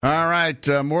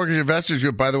right. Mortgage Investors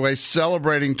Group, by the way,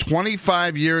 celebrating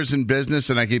 25 years in business.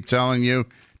 And I keep telling you,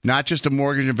 not just a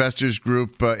Mortgage Investors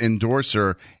Group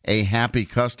endorser, a happy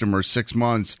customer, 6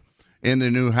 months in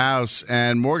the new house.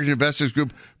 And Mortgage Investors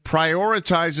Group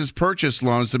prioritizes purchase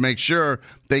loans to make sure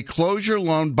they close your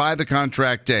loan by the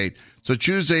contract date. So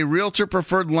choose a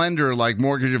realtor-preferred lender like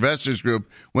Mortgage Investors Group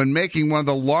when making one of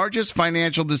the largest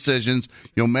financial decisions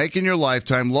you'll make in your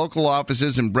lifetime. Local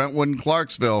offices in Brentwood and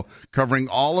Clarksville, covering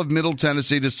all of Middle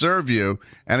Tennessee to serve you.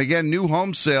 And again, new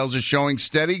home sales is showing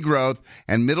steady growth,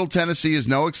 and Middle Tennessee is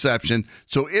no exception.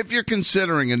 So if you're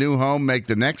considering a new home, make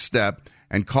the next step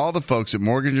and call the folks at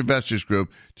Mortgage Investors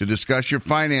Group to discuss your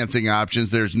financing options.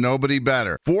 There's nobody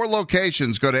better. 4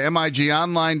 locations. Go to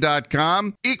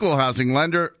migonline.com. Equal housing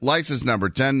lender, license number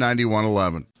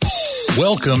 109111.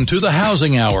 Welcome to the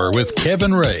Housing Hour with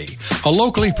Kevin Ray, a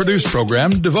locally produced program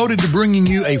devoted to bringing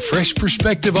you a fresh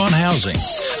perspective on housing,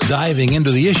 diving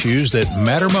into the issues that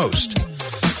matter most.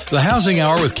 The Housing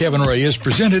Hour with Kevin Ray is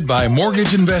presented by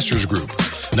Mortgage Investors Group.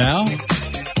 Now,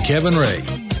 Kevin Ray.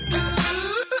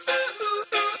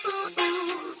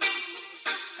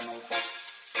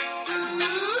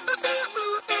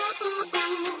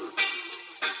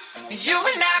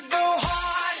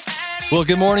 Well,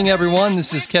 good morning, everyone.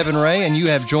 This is Kevin Ray, and you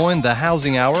have joined the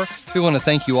Housing Hour. We want to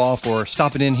thank you all for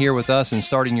stopping in here with us and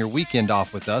starting your weekend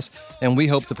off with us, and we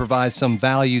hope to provide some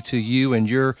value to you and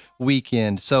your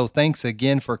weekend. So thanks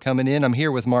again for coming in. I'm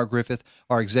here with Mark Griffith,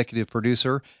 our executive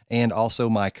producer, and also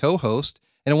my co-host.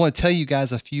 And I want to tell you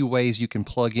guys a few ways you can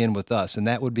plug in with us, and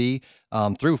that would be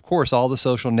through, of course, all the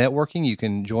social networking. You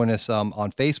can join us on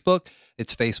Facebook.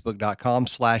 It's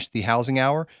facebook.com/The Housing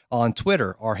Hour. On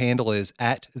Twitter, our handle is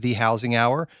 @The Housing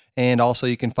Hour. And also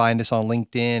you can find us on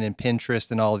LinkedIn and Pinterest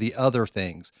and all the other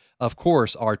things. Of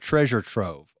course, our treasure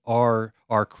trove, our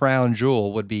crown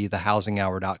jewel would be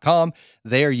thehousinghour.com.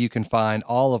 There you can find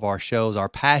all of our shows, our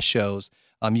past shows.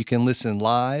 You can listen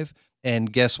live.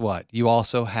 And guess what? You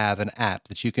also have an app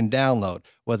that you can download,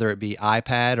 whether it be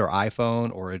iPad or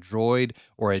iPhone or a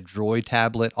Droid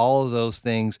tablet, all of those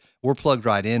things. We're plugged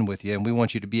right in with you, and we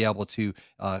want you to be able to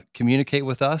communicate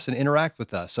with us and interact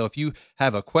with us. So if you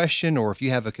have a question or if you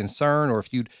have a concern or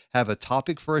if you have a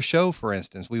topic for a show, for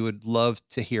instance, we would love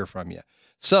to hear from you.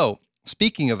 So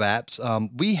speaking of apps,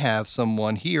 we have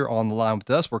someone here on the line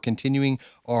with us. We're continuing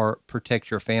our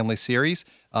Protect Your Family series.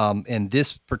 And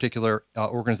this particular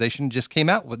organization just came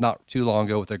out with not too long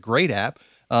ago with a great app.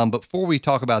 But before we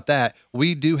talk about that,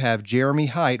 we do have Jeremy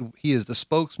Height. He is the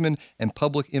spokesman and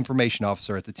public information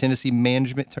officer at the Tennessee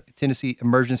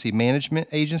Emergency Management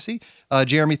Agency.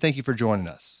 Jeremy, thank you for joining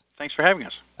us. Thanks for having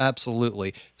us.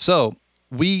 Absolutely. So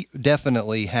we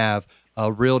definitely have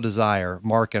a real desire,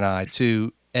 Mark and I,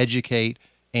 to educate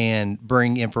and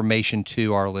bring information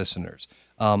to our listeners.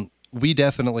 We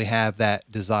definitely have that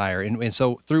desire. And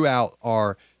so throughout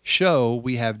our show,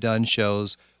 we have done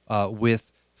shows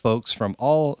with folks from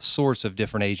all sorts of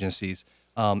different agencies.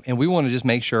 And we want to just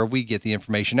make sure we get the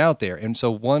information out there. And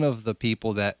so one of the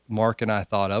people that Mark and I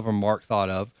thought of, or Mark thought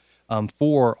of,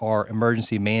 for our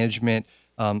emergency management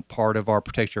part of our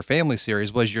Protect Your Family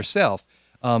series was yourself.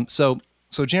 So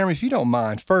Jeremy, if you don't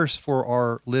mind, first for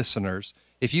our listeners,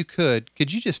 if you could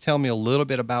you just tell me a little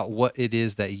bit about what it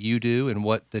is that you do and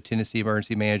what the Tennessee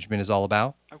Emergency Management is all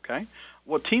about? Okay.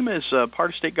 Well, TEMA is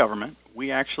part of state government. We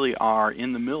actually are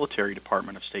in the military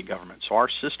department of state government. So our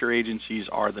sister agencies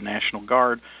are the National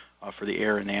Guard for the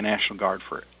Air and the National Guard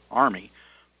for Army.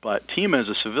 But TEMA is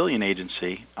a civilian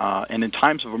agency, and in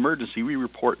times of emergency, we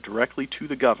report directly to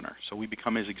the governor. So we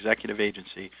become his executive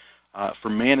agency for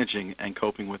managing and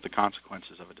coping with the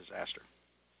consequences of a disaster.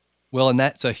 Well, and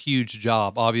that's a huge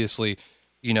job. Obviously,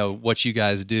 you know, what you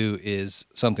guys do is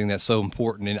something that's so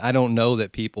important. And I don't know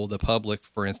that people, the public,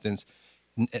 for instance,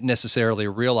 necessarily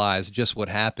realize just what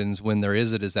happens when there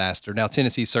is a disaster. Now,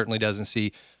 Tennessee certainly doesn't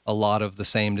see a lot of the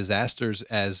same disasters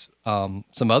as some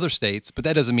other states, but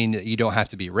that doesn't mean that you don't have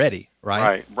to be ready,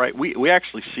 right? Right. We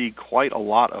actually see quite a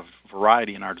lot of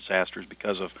variety in our disasters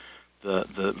because of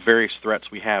the various threats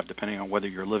we have, depending on whether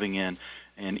you're living in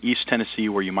East Tennessee,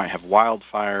 where you might have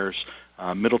wildfires,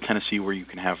 Middle Tennessee, where you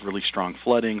can have really strong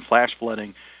flooding, flash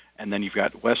flooding, and then you've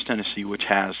got West Tennessee, which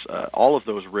has all of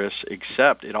those risks,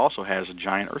 except it also has a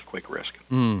giant earthquake risk.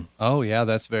 Oh, yeah,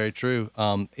 that's very true.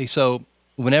 So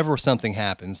whenever something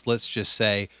happens, let's just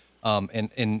say,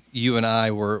 and you and I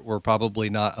were probably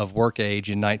not of work age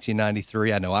in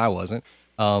 1993. I know I wasn't.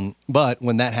 But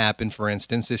when that happened, for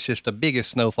instance, it's just the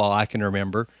biggest snowfall I can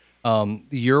remember.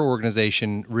 Your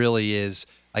organization really is,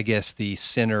 I guess, the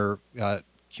center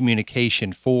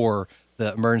communication for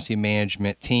the emergency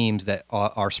management teams that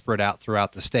are spread out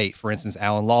throughout the state. For instance,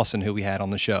 Alan Lawson, who we had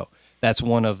on the show, that's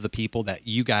one of the people that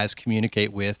you guys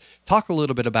communicate with. Talk a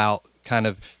little bit about kind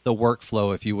of the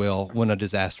workflow, if you will, when a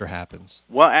disaster happens.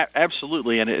 Well,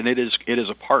 absolutely, and it is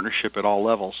a partnership at all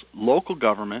levels. Local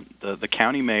government, the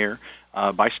county mayor,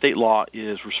 by state law,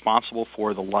 is responsible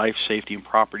for the life, safety, and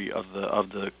property of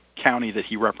the county that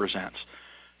he represents.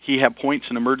 He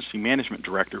appoints an emergency management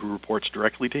director who reports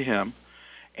directly to him,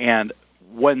 and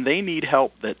when they need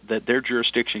help that their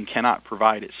jurisdiction cannot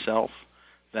provide itself,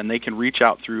 then they can reach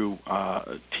out through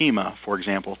TEMA, for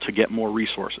example, to get more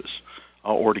resources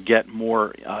or to get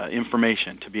more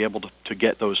information, to be able to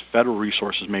get those federal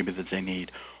resources maybe that they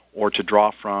need, or to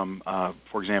draw from,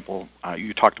 for example,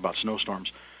 you talked about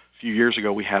snowstorms. A few years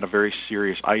ago, we had a very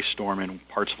serious ice storm in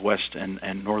parts of west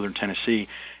and northern Tennessee,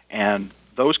 and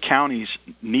those counties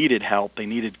needed help. They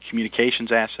needed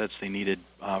communications assets. They needed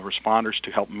responders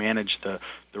to help manage the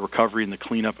recovery and the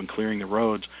cleanup and clearing the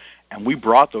roads. And we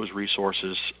brought those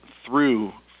resources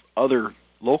through other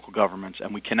local governments,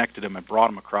 and we connected them and brought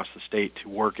them across the state to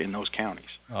work in those counties.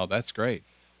 Oh, that's great.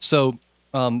 So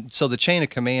the chain of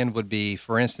command would be,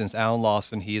 for instance, Alan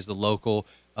Lawson. He is the local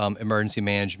emergency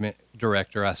management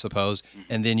director, I suppose. Mm-hmm.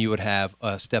 And then you would have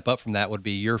a step up from that would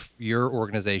be your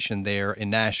organization there in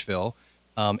Nashville.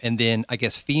 And then I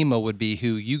guess FEMA would be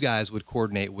who you guys would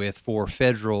coordinate with for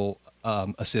federal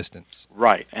assistance.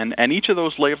 Right. And each of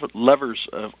those levers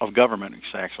of government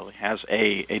actually has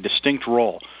a distinct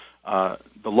role.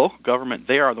 The local government,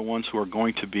 they are the ones who are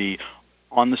going to be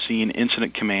on the scene,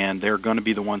 incident command. They're going to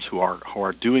be the ones who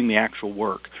are doing the actual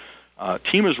work.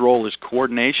 TEMA's role is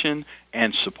coordination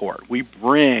and support. We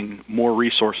bring more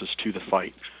resources to the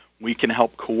fight. We can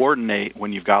help coordinate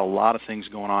when you've got a lot of things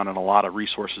going on and a lot of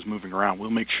resources moving around. We'll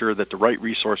make sure that the right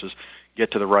resources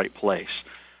get to the right place.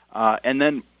 And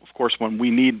then, of course, when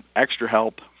we need extra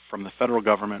help from the federal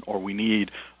government or we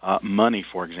need money,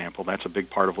 for example, that's a big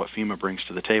part of what FEMA brings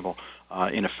to the table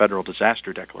in a federal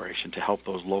disaster declaration to help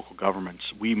those local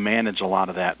governments. We manage a lot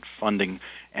of that funding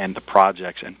and the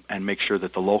projects and make sure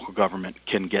that the local government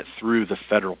can get through the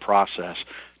federal process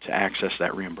to access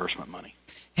that reimbursement money.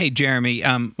 Hey, Jeremy,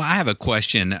 I have a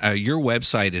question. Your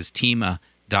website is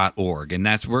TEMA.org, and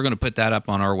we're going to put that up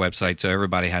on our website so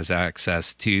everybody has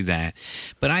access to that.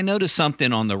 But I noticed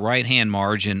something on the right-hand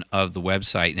margin of the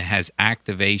website, and it has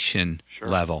activation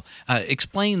level.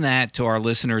 Explain that to our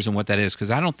listeners and what that is,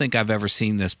 because I don't think I've ever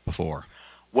seen this before.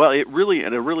 Well, it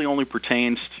really only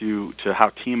pertains to how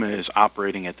TEMA is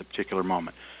operating at the particular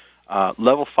moment.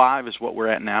 Level 5 is what we're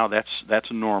at now. That's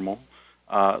a normal.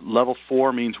 Level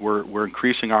 4 means we're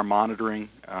increasing our monitoring.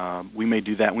 We may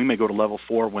do that. We may go to level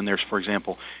 4 when there's, for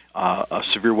example, a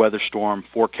severe weather storm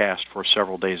forecast for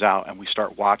several days out, and we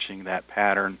start watching that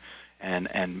pattern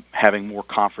and having more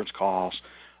conference calls,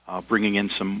 bringing in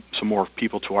some more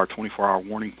people to our 24-hour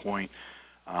warning point,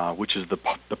 which is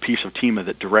the piece of TEMA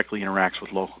that directly interacts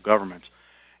with local governments.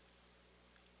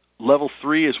 Level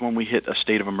 3 is when we hit a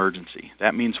state of emergency.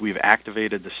 That means we've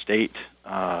activated the state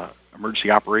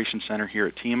Emergency Operations Center here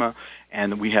at TEMA,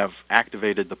 and we have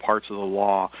activated the parts of the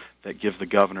law that give the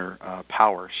governor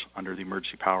powers under the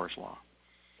Emergency Powers Law.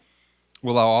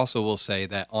 Well, I also will say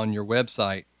that on your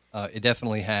website, it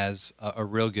definitely has a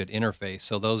real good interface.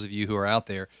 So those of you who are out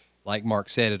there, like Mark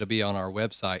said, it'll be on our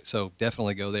website. So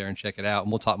definitely go there and check it out.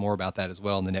 And we'll talk more about that as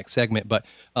well in the next segment. But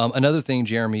another thing,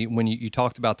 Jeremy, when you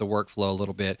talked about the workflow a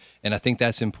little bit, and I think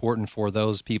that's important for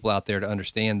those people out there to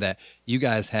understand that you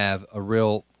guys have a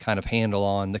real kind of handle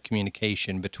on the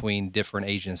communication between different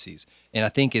agencies. And I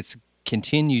think it's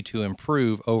continued to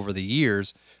improve over the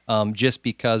years just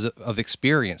because of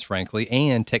experience, frankly,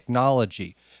 and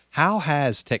technology. How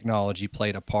has technology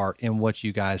played a part in what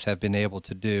you guys have been able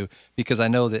to do? Because I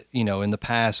know that, in the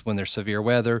past when there's severe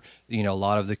weather, a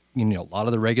lot of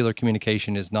the regular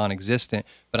communication is non-existent,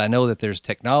 but I know that there's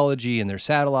technology and there's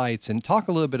satellites. And talk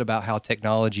a little bit about how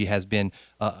technology has been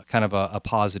kind of a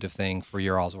positive thing for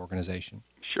your all's organization.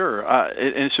 Sure.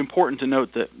 And it's important to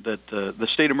note that the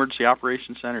State Emergency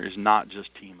Operations Center is not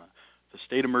just TEMA. The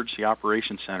State Emergency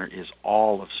Operations Center is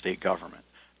all of state government.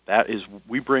 That is,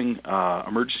 we bring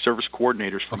emergency service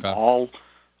coordinators from all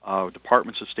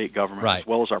departments of state government, as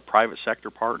well as our private sector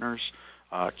partners,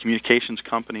 communications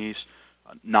companies,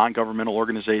 non-governmental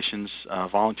organizations,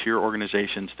 volunteer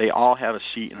organizations. They all have a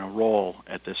seat and a role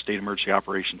at the State Emergency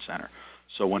Operations Center.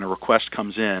 So when a request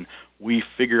comes in, we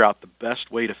figure out the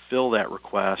best way to fill that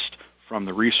request from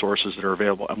the resources that are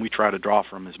available, and we try to draw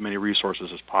from as many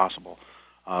resources as possible.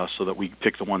 So that we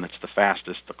pick the one that's the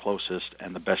fastest, the closest,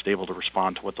 and the best able to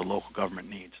respond to what the local government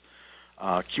needs.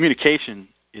 Communication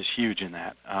is huge in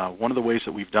that. One of the ways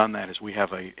that we've done that is we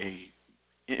have a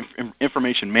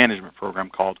information management program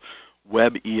called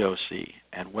WebEOC.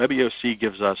 And WebEOC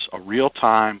gives us a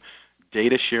real-time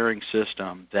data sharing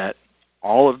system that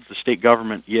all of the state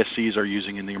government ESCs are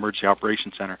using in the Emergency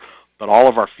Operations Center, but all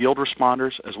of our field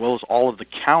responders, as well as all of the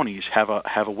counties, have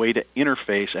a way to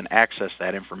interface and access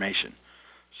that information.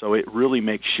 So it really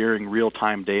makes sharing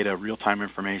real-time data, real-time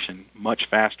information much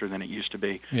faster than it used to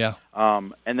be. Yeah.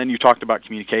 And then you talked about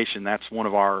communication. That's one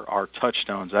of our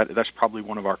touchstones. That's probably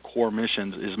one of our core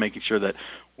missions, is making sure that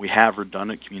we have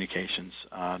redundant communications,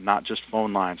 not just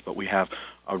phone lines, but we have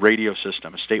a radio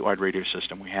system, a statewide radio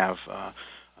system. We have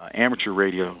amateur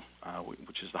radio,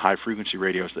 which is the high-frequency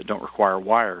radios that don't require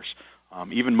wires.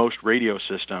 Even most radio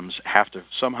systems have to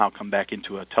somehow come back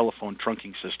into a telephone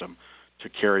trunking system to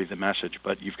carry the message.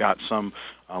 But you've got some,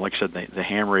 like I said, the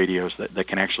ham radios that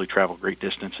can actually travel great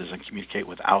distances and communicate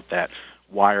without that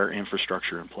wire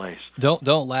infrastructure in place.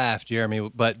 Don't laugh, Jeremy,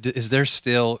 but is there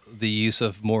still the use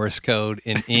of Morse code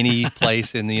in any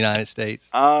place in the United States?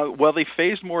 Well, they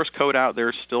phased Morse code out.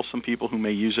 There's still some people who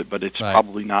may use it, but it's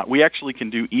probably not. We actually can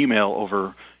do email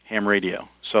over ham radio.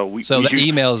 So the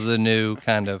email is the new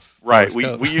kind of right. Morse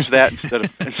code. We use that instead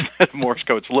of Morse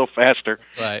code. It's a little faster.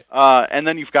 Right. And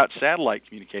then you've got satellite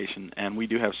communication, and we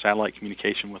do have satellite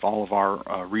communication with all of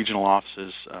our regional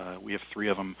offices. We have 3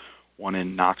 of them: one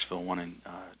in Knoxville, one in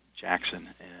Jackson,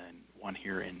 and one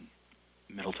here in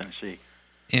Middle Tennessee.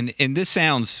 And this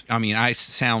sounds,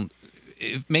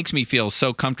 it makes me feel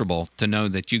so comfortable to know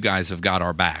that you guys have got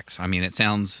our backs. I mean, it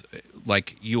sounds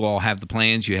like you all have the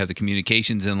plans, you have the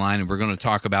communications in line, and we're going to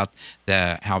talk about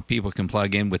how people can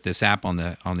plug in with this app on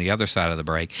the other side of the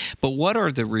break. But what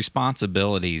are the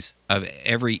responsibilities of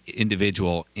every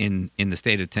individual in the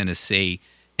state of Tennessee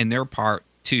and their part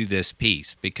to this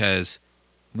piece? Because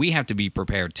we have to be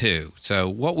prepared too. So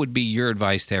what would be your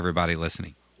advice to everybody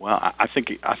listening? Well, I think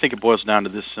it boils down to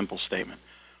this simple statement.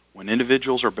 When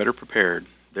individuals are better prepared,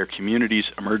 their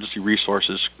community's emergency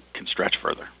resources can stretch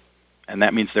further. And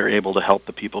that means they're able to help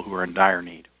the people who are in dire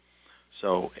need.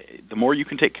 So the more you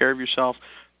can take care of yourself,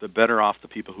 the better off the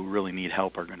people who really need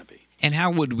help are going to be. And how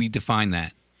would we define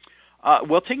that?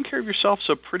 Well, taking care of yourself is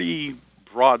a pretty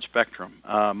broad spectrum.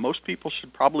 Most people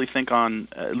should probably think on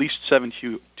at least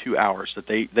 72 hours that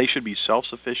they should be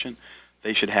self-sufficient.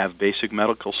 They should have basic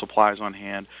medical supplies on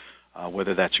hand,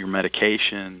 whether that's your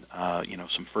medication,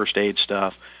 some first aid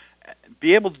stuff.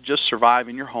 Be able to just survive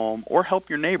in your home or help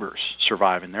your neighbors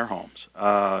survive in their homes.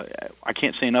 I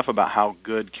can't say enough about how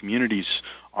good communities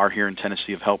are here in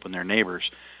Tennessee of helping their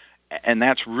neighbors. And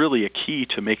that's really a key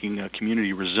to making a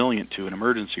community resilient to an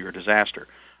emergency or disaster.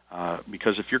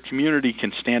 Because if your community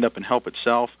can stand up and help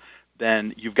itself,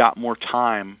 then you've got more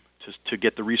time to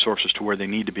get the resources to where they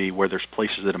need to be, where there's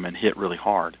places that have been hit really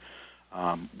hard.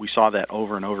 We saw that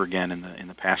over and over again in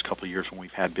the past couple of years when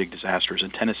we've had big disasters.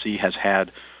 And Tennessee has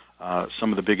had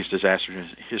some of the biggest disasters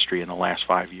in history in the last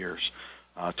 5 years.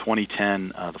 2010,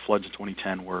 the floods in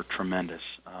 2010 were tremendous.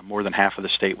 More than half of the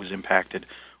state was impacted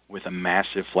with a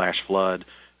massive flash flood.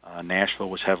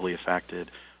 Nashville was heavily affected.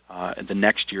 The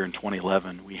next year in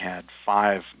 2011, we had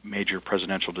 5 major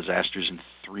presidential disasters in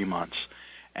 3 months.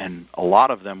 And a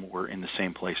lot of them were in the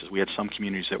same places. We had some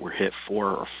communities that were hit 4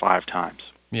 or 5 times.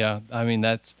 Yeah, I mean,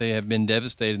 they have been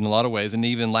devastated in a lot of ways. And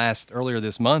even earlier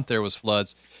this month, there was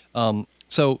floods.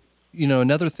 So,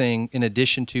 another thing, in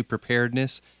addition to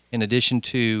preparedness, in addition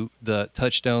to the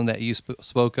touchstone that you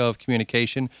spoke of,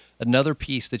 communication, another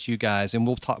piece that you guys, and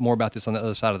we'll talk more about this on the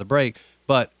other side of the break,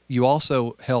 but you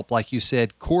also help, like you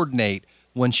said, coordinate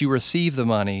once you receive the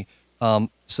money.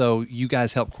 So you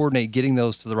guys help coordinate getting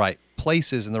those to the right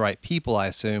places and the right people, I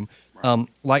assume.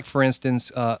 Like, for instance,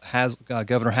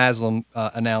 Governor Haslam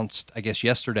announced, I guess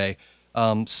yesterday,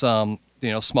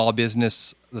 the Small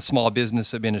Business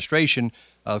Administration.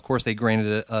 Of course, they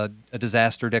granted a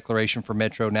disaster declaration for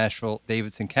Metro Nashville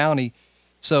Davidson County.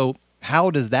 So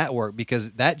how does that work?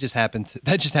 Because that just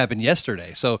happened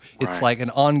yesterday. So it's like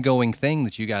an ongoing thing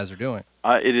that you guys are doing.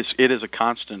 It is a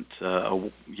constant.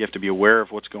 You have to be aware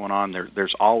of what's going on.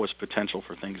 There's always potential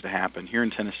for things to happen. Here in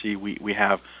Tennessee, we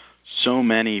have so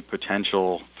many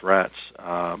potential threats.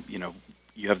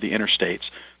 You have the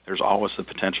interstates. There's always the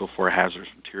potential for a hazardous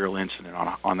material incident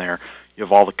on there. You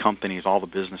have all the companies, all the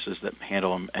businesses that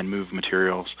handle and move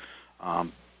materials.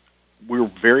 We're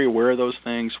very aware of those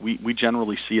things. We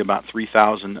generally see about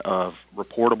 3,000 of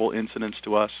reportable incidents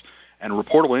to us. And a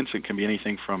reportable incident can be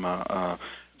anything from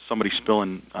somebody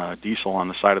spilling diesel on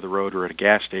the side of the road or at a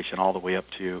gas station all the way up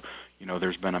to,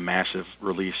 there's been a massive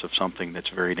release of something that's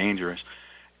very dangerous.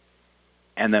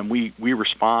 And then we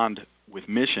respond with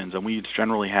missions, and we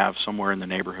generally have somewhere in the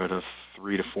neighborhood of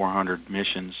 300 to 400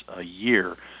 missions a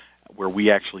year where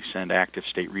we actually send active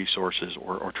state resources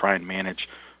or try and manage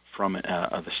from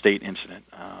the state incident.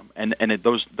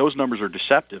 Those numbers are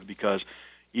deceptive because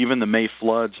even the May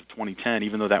floods of 2010,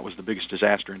 even though that was the biggest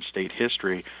disaster in state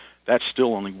history, that's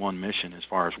still only one mission as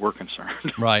far as we're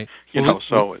concerned. Right.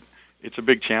 It's a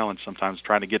big challenge sometimes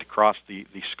trying to get across the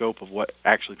scope of what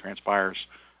actually transpires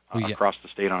across the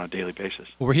state on a daily basis.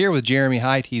 Well, we're here with Jeremy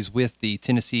Height. He's with the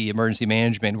Tennessee Emergency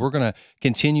Management. We're going to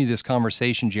continue this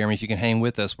conversation, Jeremy. If you can hang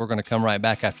with us, we're going to come right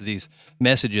back after these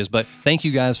messages. But thank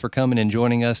you guys for coming and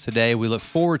joining us today. We look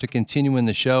forward to continuing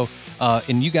the show.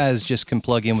 And you guys just can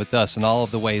plug in with us in all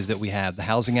of the ways that we have.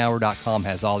 TheHousingHour.com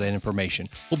has all that information.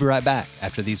 We'll be right back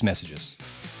after these messages.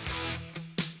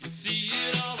 You see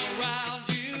it all around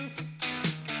you.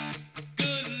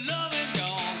 Good loving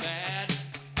gone bad.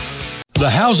 The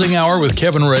Housing Hour with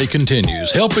Kevin Ray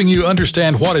continues, helping you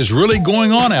understand what is really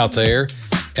going on out there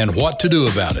and what to do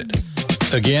about it.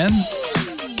 Again,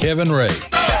 Kevin Ray.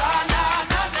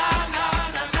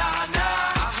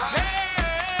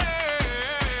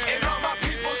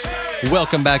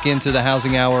 Welcome back into the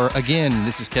Housing Hour. Again,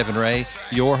 this is Kevin Ray,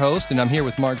 your host, and I'm here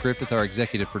with Mark Griffith, our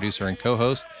executive producer and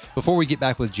co-host. Before we get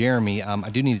back with Jeremy, I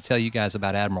do need to tell you guys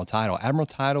about Admiral Title. Admiral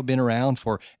Title been around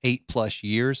for 8+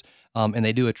 years, and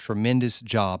they do a tremendous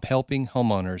job helping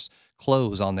homeowners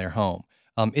close on their home.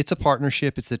 It's a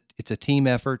partnership. It's a team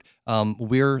effort.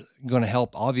 We're going to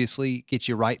help, obviously, get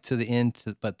you right to the end,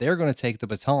 but they're going to take the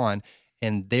baton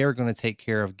and they're going to take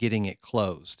care of getting it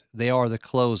closed. They are the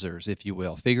closers, if you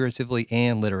will, figuratively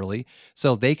and literally.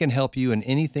 So they can help you in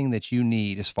anything that you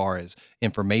need as far as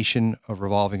information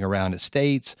revolving around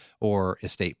estates or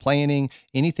estate planning,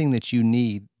 anything that you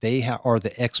need. They are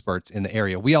the experts in the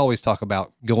area. We always talk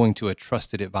about going to a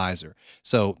trusted advisor.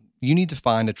 So you need to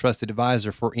find a trusted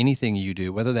advisor for anything you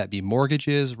do, whether that be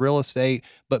mortgages, real estate,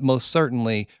 but most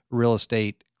certainly real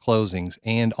estate closings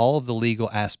and all of the legal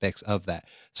aspects of that.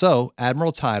 So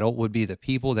Admiral Title would be the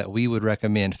people that we would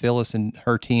recommend. Phyllis and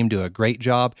her team do a great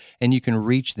job, and you can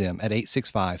reach them at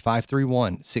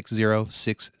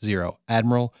 865-531-6060,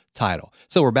 Admiral Title.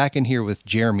 So we're back in here with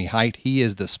Jeremy Height. He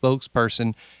is the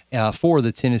spokesperson for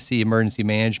the Tennessee Emergency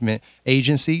Management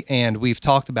Agency, and we've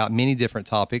talked about many different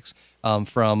topics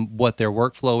from what their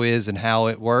workflow is and how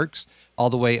it works, all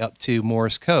the way up to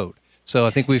Morse code. So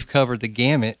I think we've covered the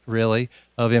gamut, really,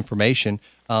 of information.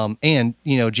 And,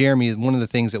 you know, Jeremy, one of the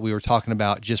things that we were talking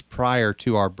about just prior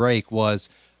to our break was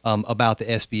about the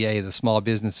SBA, the Small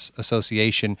Business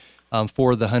Association,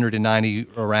 for the 190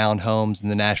 around homes in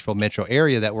the Nashville metro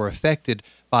area that were affected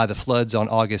by the floods on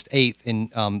August 8th.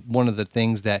 And one of the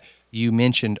things that you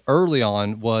mentioned early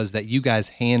on was that you guys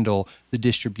handle the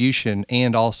distribution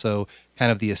and also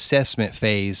kind of the assessment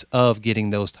phase of getting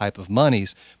those type of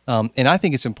monies. And I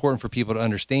think it's important for people to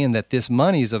understand that this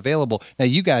money is available. Now,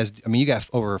 you guys, I mean, you got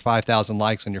over 5,000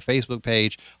 likes on your Facebook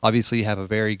page. Obviously, you have a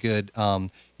very good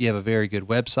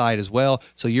website as well.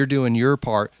 So you're doing your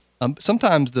part.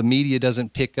 Sometimes the media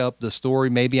doesn't pick up the story.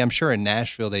 Maybe, I'm sure in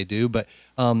Nashville they do. But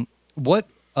what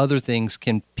other things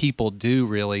can people do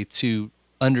really to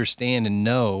understand and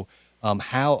know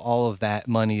how all of that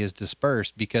money is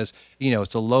dispersed? Because, you know,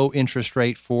 it's a low interest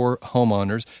rate for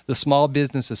homeowners. The Small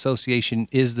Business Association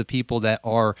is the people that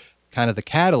are kind of the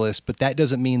catalyst, but that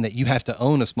doesn't mean that you have to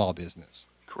own a small business.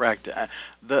 Correct.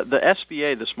 The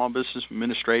SBA, the Small Business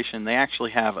Administration, they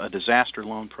actually have a disaster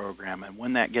loan program, and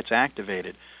when that gets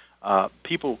activated,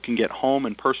 people can get home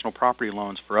and personal property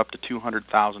loans for up to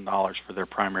 $200,000 for their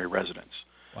primary residence.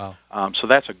 Wow. So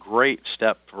that's a great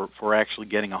step for actually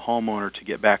getting a homeowner to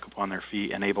get back up on their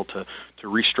feet and able to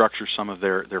restructure some of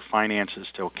their finances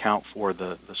to account for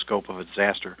the scope of a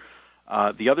disaster.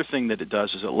 The other thing that it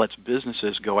does is it lets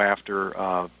businesses go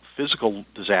after physical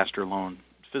disaster loan,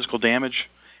 physical damage,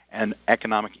 and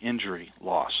economic injury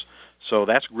loss. So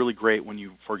that's really great when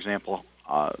you, for example,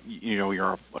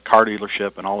 you're a car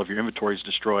dealership and all of your inventory is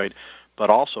destroyed, but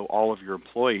also all of your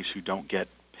employees who don't get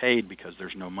paid because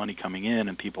there's no money coming in,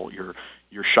 and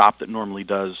your shop that normally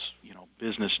does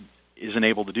business isn't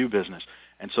able to do business,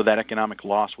 and so that economic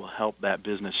loss will help that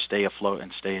business stay afloat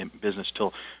and stay in business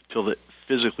till it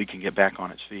physically can get back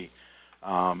on its feet.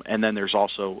 And then there's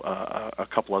also a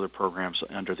couple other programs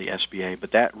under the SBA, but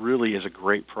that really is a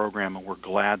great program, and we're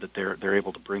glad that they're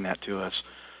able to bring that to us.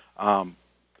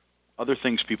 Other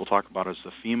things people talk about is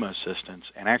the FEMA assistance,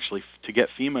 and actually to get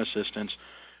FEMA assistance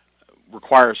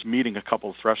requires meeting a couple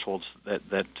of thresholds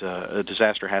that a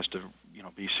disaster has to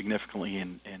be significantly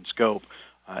in scope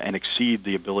and exceed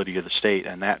the ability of the state,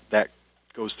 and that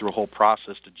goes through a whole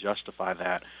process to justify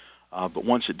that. But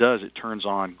once it does, it turns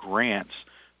on grants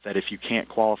that if you can't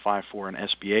qualify for an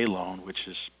SBA loan, which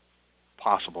is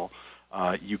possible,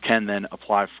 you can then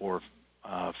apply for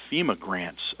FEMA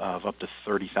grants of up to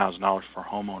 $30,000 for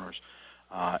homeowners,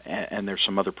 and there's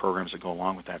some other programs that go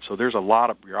along with that. So there's a lot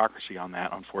of bureaucracy on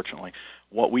that, unfortunately.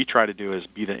 What we try to do is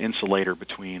be the insulator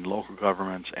between local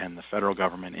governments and the federal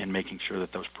government in making sure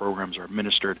that those programs are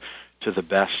administered to the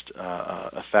best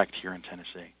effect here in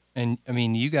Tennessee. And I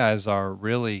mean, you guys are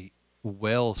really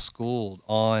well schooled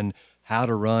on how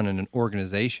to run an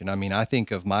organization. I mean, I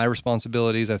think of my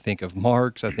responsibilities. I think of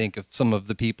Mark's. I think of some of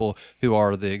the people who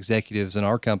are the executives in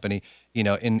our company, you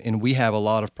know, and we have a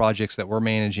lot of projects that we're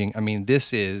managing. I mean,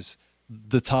 this is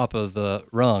the top of the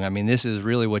rung. I mean, this is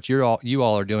really what you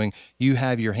all are doing. You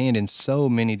have your hand in so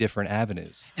many different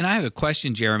avenues. And I have a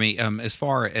question, Jeremy, as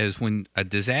far as when a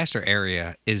disaster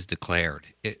area is declared,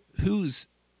 who's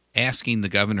asking the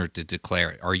governor to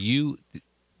declare it? Are you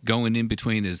going in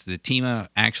between? Is the TEMA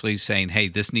actually saying, hey,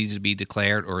 this needs to be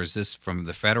declared, or is this from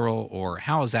the federal, or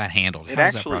how is that handled? It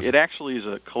actually is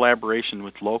a collaboration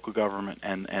with local government,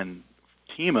 and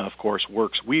TEMA, of course,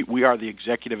 works. We are the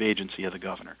executive agency of the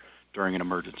governor during an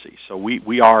emergency. So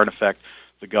we are, in effect,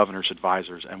 the governor's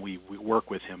advisors, and we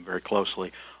work with him very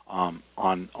closely on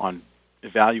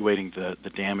evaluating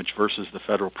the damage versus the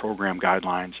federal program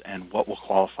guidelines and what will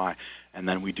qualify. And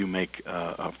then we do make,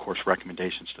 of course,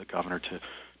 recommendations to the governor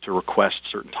to request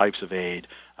certain types of aid,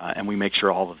 and we make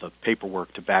sure all of the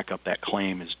paperwork to back up that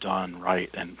claim is done right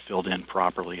and filled in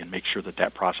properly and make sure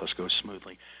that process goes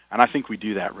smoothly. And I think we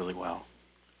do that really well.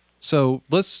 So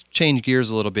let's change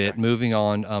gears a little bit, moving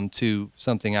on to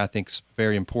something I think is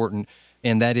very important,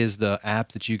 and that is the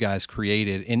app that you guys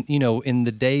created. And, you know, in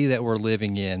the day that we're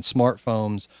living in,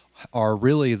 smartphones are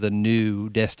really the new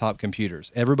desktop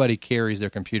computers. Everybody carries their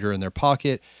computer in their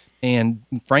pocket, and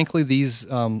frankly, these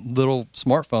little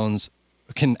smartphones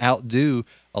can outdo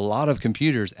a lot of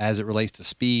computers as it relates to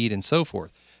speed and so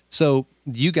forth. So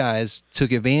you guys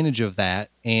took advantage of that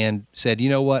and said, you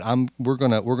know what, we're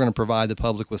gonna provide the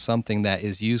public with something that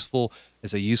is useful,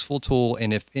 is a useful tool,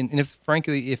 and if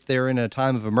frankly, if they're in a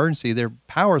time of emergency, their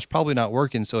power is probably not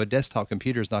working, so a desktop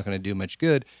computer is not going to do much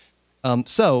good.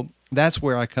 So that's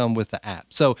where I come with the app.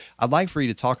 So I'd like for you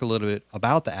to talk a little bit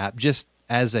about the app, just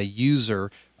as a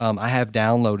user. I have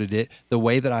downloaded it. The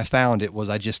way that I found it was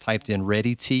I just typed in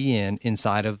ReadyTN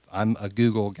inside of, I'm a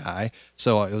Google guy,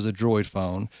 so it was a Droid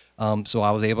phone. So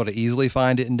I was able to easily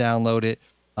find it and download it.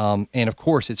 And of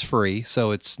course it's free,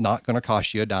 so it's not going to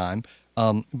cost you a dime.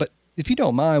 But if you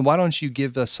don't mind, why don't you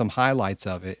give us some highlights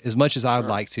of it, as much as I'd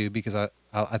like to, because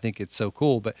I think it's so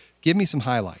cool, but give me some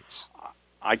highlights.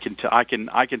 I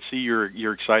can see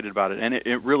you're excited about it, and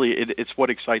it really it's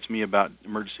what excites me about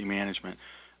emergency management.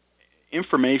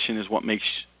 Information is what makes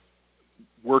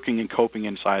working and coping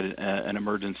inside an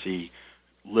emergency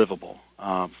livable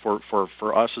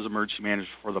for us as emergency managers,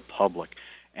 for the public.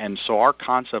 And so our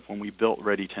concept when we built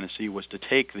Ready Tennessee was to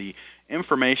take the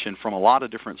information from a lot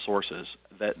of different sources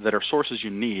that are sources you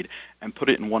need and put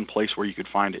it in one place where you could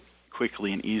find it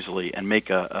quickly and easily and make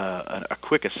a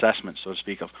quick assessment, so to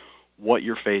speak, of what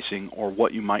you're facing or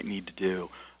what you might need to do.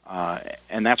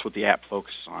 And that's what the app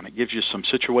focuses on. It gives you some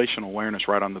situational awareness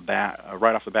right off the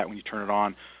bat when you turn it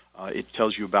on. It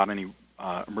tells you about any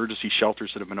emergency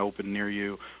shelters that have been open near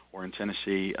you or in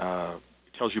Tennessee.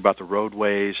 It tells you about the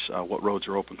roadways, what roads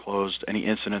are open, closed, any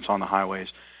incidents on the highways,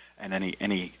 and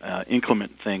any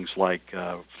inclement things like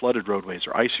flooded roadways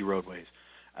or icy roadways.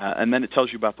 And then it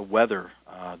tells you about the weather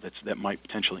that might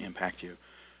potentially impact you.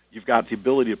 You've got the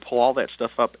ability to pull all that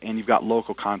stuff up, and you've got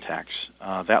local contacts.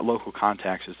 That local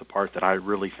contacts is the part that I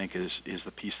really think is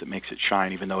the piece that makes it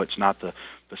shine, even though it's not the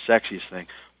sexiest thing.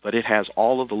 But it has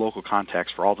all of the local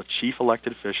contacts for all the chief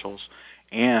elected officials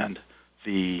and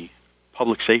the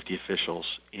public safety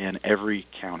officials in every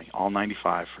county, all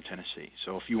 95 for Tennessee.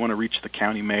 So if you want to reach the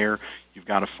county mayor, you've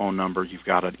got a phone number, you've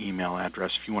got an email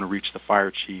address. If you want to reach the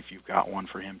fire chief, you've got one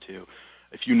for him too.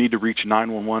 If you need to reach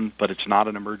 911, but it's not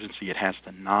an emergency, it has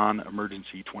the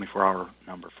non-emergency 24-hour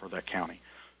number for that county.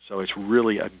 So it's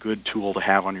really a good tool to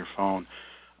have on your phone.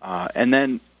 And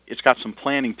then it's got some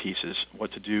planning pieces,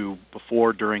 what to do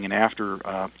before, during, and after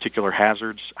particular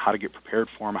hazards, how to get prepared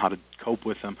for them, how to cope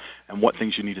with them, and what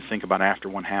things you need to think about after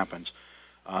one happens,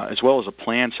 as well as a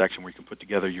plan section where you can put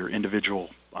together your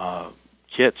individual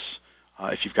kits.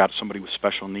 If you've got somebody with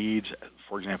special needs,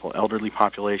 for example, elderly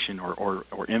population or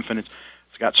infants,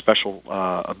 it's got special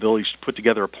abilities to put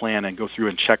together a plan and go through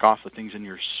and check off the things in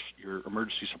your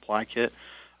emergency supply kit.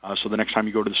 So the next time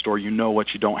you go to the store, you know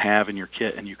what you don't have in your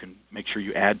kit, and you can make sure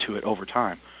you add to it over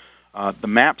time. The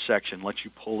map section lets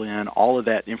you pull in all of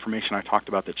that information I talked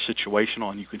about that's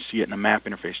situational, and you can see it in a map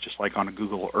interface just like on a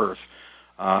Google Earth.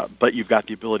 But you've got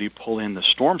the ability to pull in the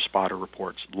storm spotter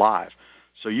reports live.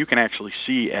 So you can actually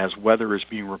see as weather is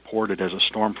being reported, as a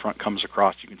storm front comes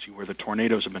across, you can see where the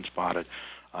tornadoes have been spotted.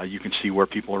 You can see where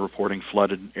people are reporting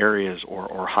flooded areas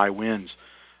or high winds.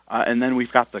 And then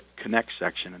we've got the Connect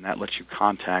section, and that lets you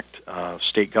contact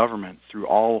state government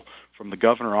from the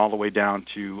governor all the way down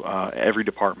to every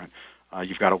department.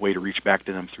 You've got a way to reach back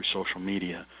to them through social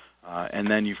media. And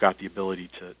then you've got the ability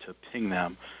to ping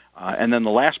them. And then the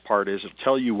last part is it'll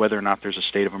tell you whether or not there's a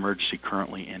state of emergency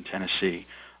currently in Tennessee.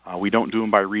 We don't do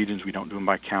them by regions. We don't do them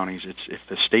by counties. It's if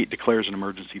the state declares an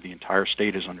emergency, the entire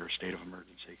state is under a state of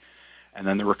emergency. And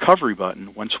then the recovery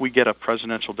button, once we get a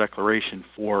presidential declaration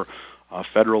for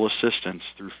federal assistance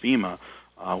through FEMA,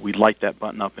 we light that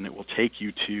button up, and it will take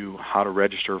you to how to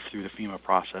register through the FEMA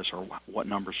process or what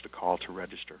numbers to call to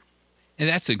register. And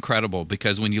that's incredible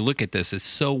because when you look at this, it's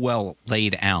so well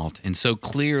laid out and so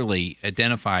clearly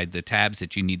identified the tabs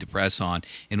that you need to press on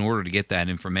in order to get that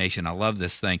information. I love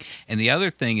this thing. And the other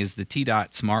thing is the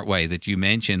TDOT SmartWay that you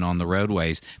mentioned on the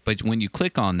roadways. But when you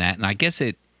click on that, and I guess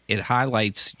it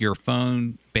highlights your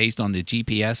phone based on the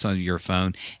GPS on your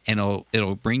phone, and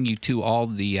it'll bring you to all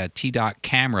the TDOT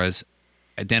cameras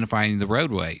identifying the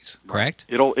roadways, correct?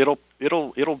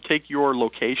 It'll take your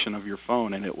location of your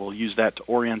phone, and it will use that to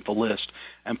orient the list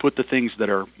and put the things that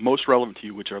are most relevant to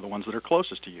you, which are the ones that are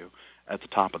closest to you, at the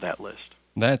top of that list.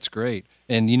 That's great.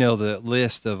 And you know the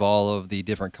list of all of the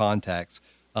different contacts.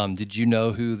 Did you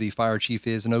know who the fire chief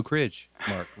is in Oak Ridge,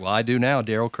 Mark? Well, I do now.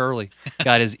 Daryl Curley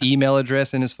got his email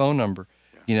address and his phone number.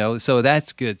 You know, so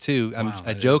that's good too.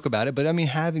 I joke about it, but I mean,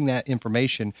 having that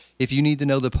information, if you need to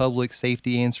know the public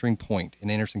safety answering point in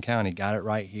Anderson County, got it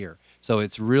right here. So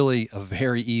it's really a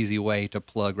very easy way to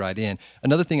plug right in.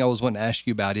 Another thing I was wanting to ask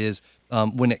you about is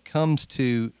when it comes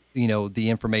to, you know, the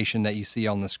information that you see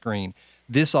on the screen,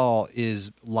 this all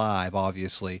is live,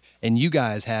 obviously, and you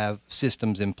guys have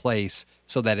systems in place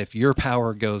so that if your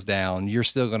power goes down, you're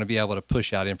still going to be able to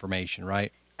push out information,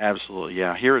 right? Absolutely,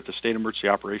 yeah. Here at the State Emergency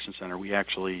Operations Center, we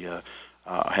actually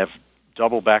have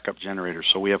double backup generators,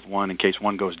 so we have one in case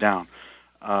one goes down.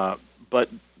 But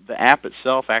the app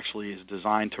itself actually is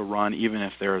designed to run even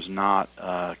if there is not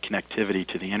connectivity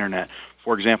to the internet.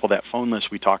 For example, that phone list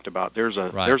we talked about, there's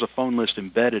a phone list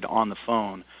embedded on the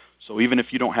phone. So even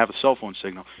if you don't have a cell phone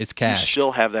signal, it's cached. You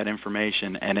still have that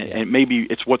information, and it maybe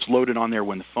it's what's loaded on there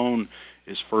when the phone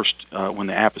is first, when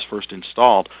the app is first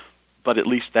installed. But at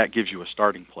least that gives you a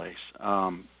starting place.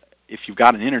 If you've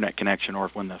got an internet connection, or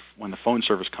if when the phone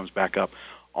service comes back up,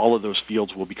 all of those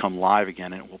fields will become live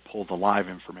again, and it will pull the live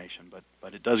information.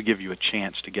 But it does give you a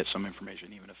chance to get some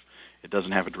information, even if it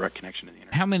doesn't have a direct connection to the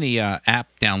internet. How many app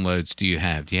downloads do you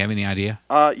have? Do you have any idea?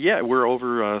 Yeah, we're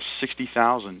over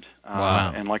 60,000.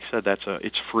 Wow. And like I said,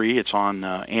 it's free. It's on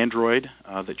Android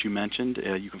that you mentioned.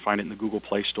 You can find it in the Google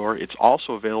Play Store. It's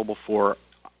also available for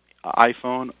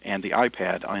iPhone and the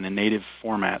iPad in a native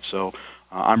format. So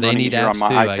I'm running it here on my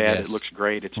iPad. It looks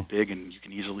great. It's big, and you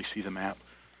can easily see the map.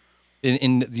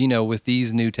 And you know, with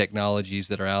these new technologies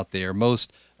that are out there,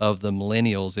 most of the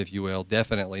millennials, if you will,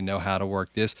 definitely know how to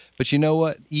work this. But you know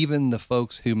what? Even the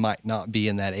folks who might not be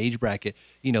in that age bracket,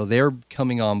 you know, they're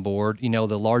coming on board. You know,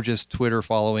 the largest Twitter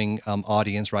following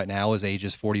audience right now is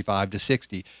ages 45 to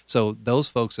 60. So those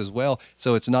folks as well.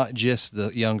 So it's not just the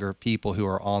younger people who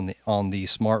are on the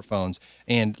smartphones.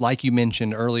 And like you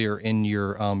mentioned earlier in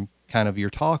your kind of your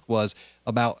talk was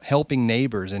about helping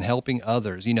neighbors and helping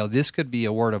others. You know, this could be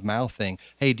a word of mouth thing.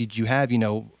 Hey, did you have,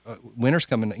 winter's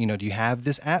coming, do you have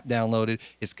this app downloaded?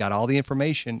 It's got all the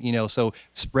information, so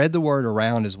spread the word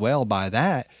around as well by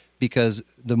that, because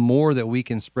the more that we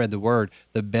can spread the word,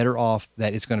 the better off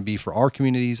that it's going to be for our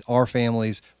communities, our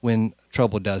families when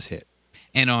trouble does hit.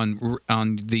 And on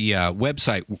the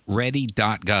website,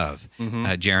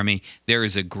 ready.gov, Jeremy, there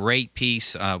is a great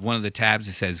piece, one of the tabs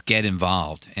that says Get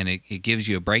Involved, and it gives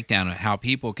you a breakdown of how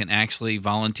people can actually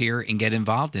volunteer and get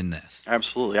involved in this.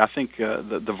 Absolutely. I think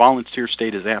the volunteer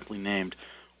state is aptly named.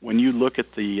 When you look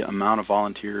at the amount of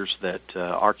volunteers that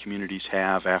our communities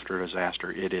have after a disaster,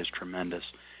 it is tremendous,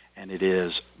 and it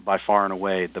is by far and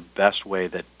away the best way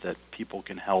that people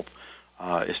can help.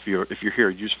 If you're here,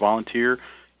 use volunteer.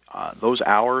 Those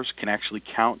hours can actually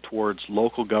count towards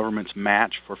local government's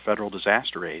match for federal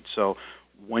disaster aid. So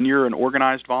when you're an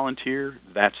organized volunteer,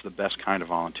 that's the best kind of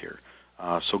volunteer.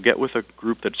 So get with a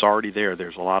group that's already there.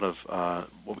 There's a lot of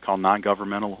what we call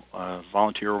non-governmental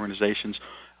volunteer organizations,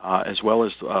 as well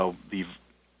as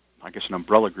an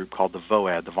umbrella group called the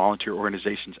VOAD, the Volunteer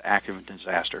Organizations Active in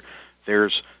Disaster.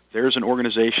 There's an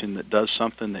organization that does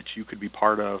something that you could be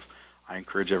part of. I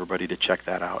encourage everybody to check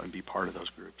that out and be part of those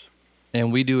groups.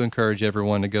 And we do encourage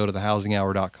everyone to go to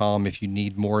thehousinghour.com if you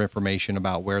need more information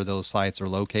about where those sites are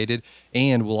located.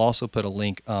 And we'll also put a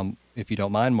link, if you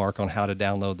don't mind, Mark, on how to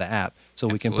download the app. So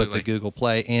we can put the Absolutely. Google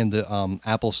Play and the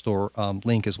Apple Store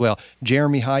link as well.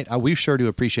 Jeremy Height, we sure do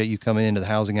appreciate you coming into the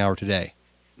Housing Hour today.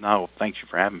 No, thank you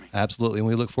for having me. Absolutely, and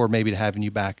we look forward maybe to having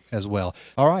you back as well.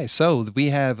 All right, so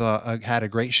we have had a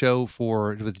great show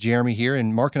with Jeremy here,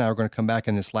 and Mark and I are going to come back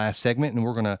in this last segment, and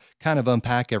we're going to kind of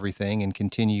unpack everything and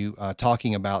continue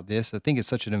talking about this. I think it's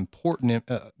such an important,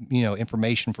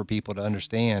 information for people to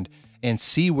understand and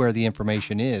see where the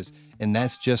information is, and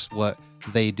that's just what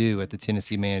they do at the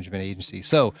Tennessee Management Agency.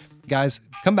 So, guys,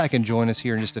 come back and join us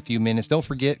here in just a few minutes. Don't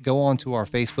forget, go on to our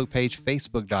Facebook page,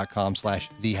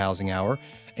 facebook.com/thehousinghour.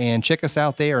 And check us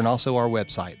out there and also our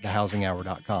website,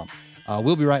 thehousinghour.com.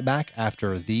 We'll be right back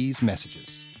after these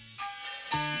messages.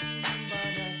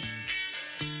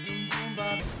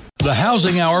 The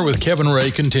Housing Hour with Kevin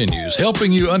Ray continues,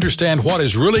 helping you understand what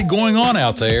is really going on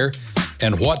out there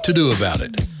and what to do about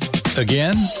it.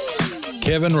 Again,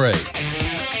 Kevin Ray.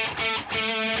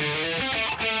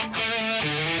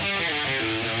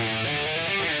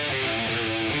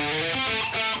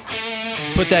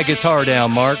 Put that guitar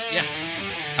down, Mark. Yeah.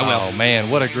 I will. Oh, man,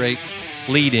 what a great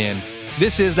lead in.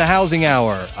 This is the Housing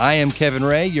Hour. I am Kevin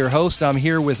Ray, your host. I'm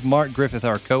here with Mark Griffith,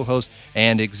 our co-host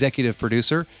and executive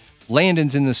producer.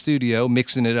 Landon's in the studio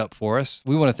mixing it up for us.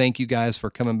 We want to thank you guys for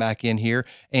coming back in here.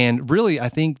 And really, I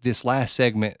think this last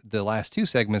segment, the last two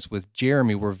segments with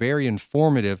Jeremy, were very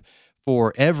informative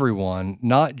for everyone,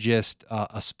 not just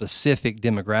a specific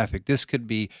demographic. This could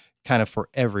be kind of for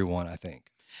everyone, I think.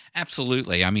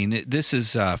 Absolutely. I mean, this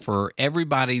is for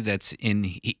everybody that's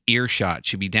in earshot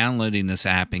should be downloading this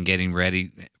app and getting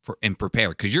ready and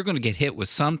prepared, because you're going to get hit with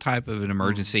some type of an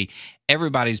emergency.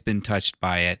 Everybody's been touched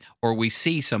by it, or we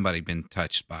see somebody been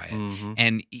touched by it.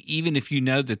 And even if you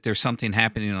know that there's something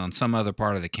happening on some other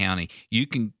part of the county, you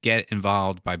can get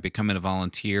involved by becoming a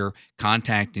volunteer,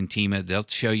 contacting TEMA. They'll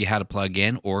show you how to plug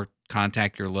in, or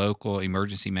contact your local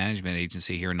emergency management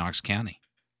agency here in Knox County.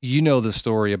 You know the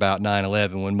story about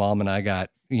 9/11 when Mom and I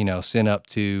got, sent up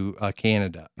to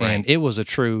Canada, Right. and it was a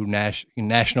true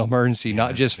national emergency,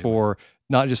 not just for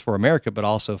America, but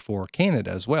also for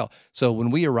Canada as well. So when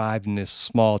we arrived in this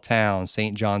small town,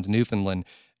 St. John's, Newfoundland,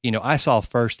 I saw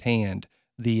firsthand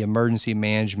the emergency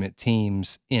management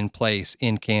teams in place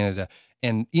in Canada,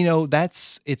 and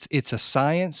it's a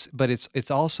science, but it's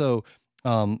also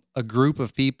a group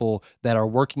of people that are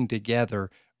working together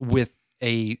with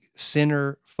a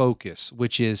center focus,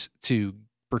 which is to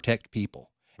protect people.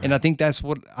 Right. And I think that's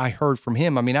what I heard from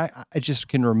him. I mean, I just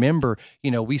can remember,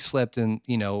 we slept in,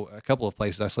 a couple of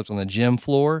places. I slept on the gym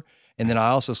floor, and then I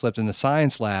also slept in the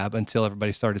science lab until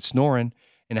everybody started snoring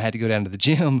and I had to go down to the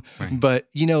gym. Right. But,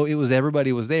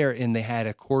 everybody was there and they had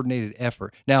a coordinated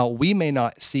effort. Now, we may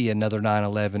not see another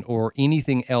 9/11 or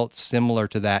anything else similar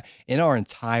to that in our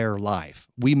entire life.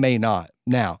 We may not.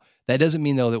 Now, that doesn't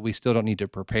mean, though, that we still don't need to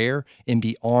prepare and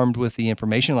be armed with the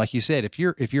information. Like you said, if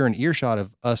you're in earshot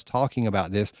of us talking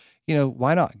about this,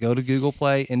 why not go to Google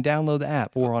Play and download the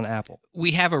app, or on Apple?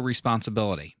 We have a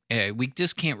responsibility. We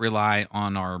just can't rely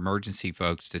on our emergency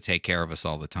folks to take care of us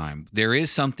all the time. There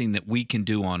is something that we can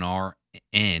do on our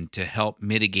end to help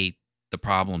mitigate the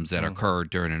problems that occur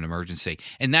during an emergency.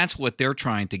 And that's what they're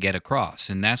trying to get across.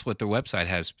 And that's what their website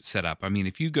has set up. I mean,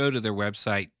 if you go to their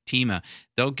website, TEMA,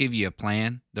 they'll give you a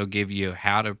plan. They'll give you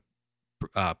how to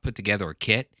put together a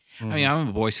kit. I mean, I'm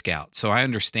a Boy Scout, so I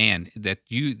understand that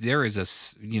you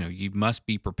must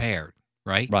be prepared,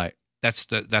 right? Right. That's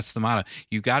the motto.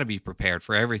 You've got to be prepared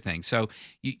for everything. So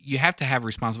you have to have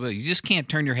responsibility. You just can't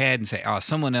turn your head and say, "Oh,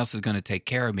 someone else is going to take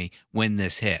care of me when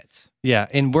this hits." Yeah,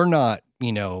 and we're not,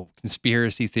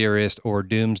 conspiracy theorists or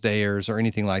doomsdayers or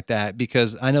anything like that,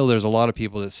 because I know there's a lot of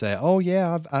people that say, "Oh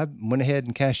yeah, I went ahead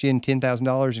and cashed in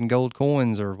 $10,000 in gold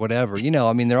coins or whatever."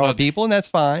 There are people, and that's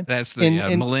fine. That's the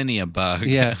millennium bug.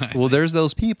 Yeah. Well, there's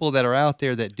those people that are out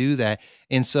there that do that,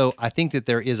 and so I think that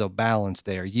there is a balance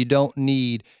there. You don't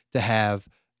need to have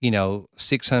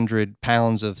 600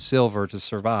 pounds of silver to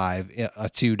survive a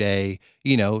 2-day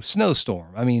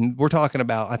snowstorm. I mean, we're talking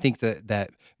about, I think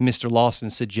that Mr. Lawson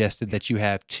suggested that you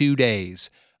have 2 days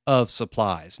of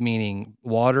supplies, meaning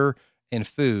water and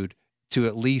food, to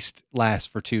at least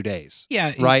last for 2 days.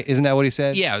 Yeah. Right? Isn't that what he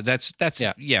said? Yeah, that's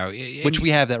yeah. Which we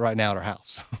have that right now at our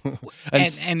house.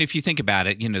 and if you think about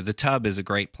it, the tub is a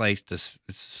great place to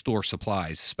store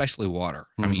supplies, especially water.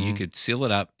 I mean, you could seal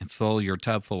it up and fill your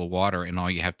tub full of water, and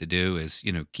all you have to do is,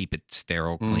 keep it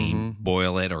sterile, clean,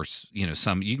 boil it, or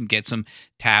you can get some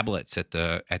tablets at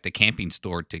the camping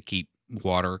store to keep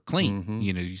water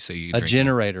clean. So you a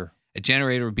generator. A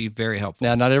generator would be very helpful.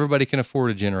 Now, not everybody can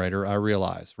afford a generator, I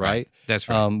realize, right? That's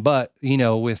right. But,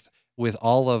 with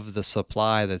all of the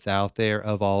supply that's out there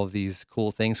of all of these cool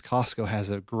things, Costco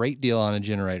has a great deal on a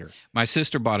generator. My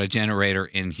sister bought a generator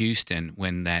in Houston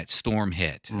when that storm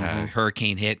hit.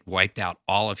 Hurricane hit, wiped out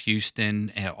all of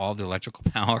Houston, all the electrical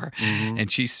power,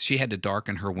 and she had to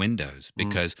darken her windows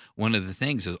because one of the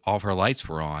things is all of her lights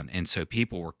were on, and so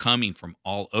people were coming from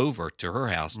all over to her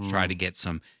house to try to get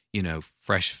some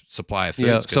fresh supply of food.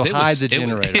 Yeah, so hide the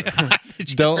generator.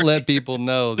 Don't let people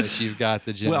know that you've got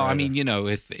the generator. Well, I mean,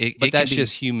 if it, but it that's can be,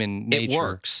 just human nature. It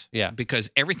works, yeah, because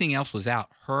everything else was out.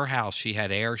 Her house, she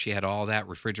had air, she had all that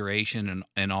refrigeration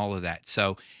and all of that.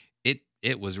 So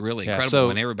it was really incredible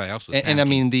when everybody else was. And I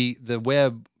mean, the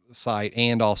website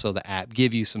and also the app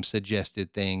give you some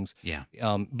suggested things. Yeah.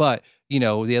 But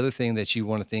the other thing that you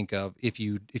want to think of, if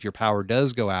your power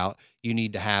does go out, you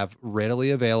need to have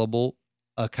readily available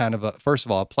a kind of first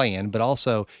of all, a plan, but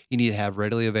also you need to have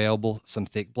readily available some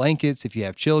thick blankets. If you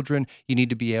have children, you need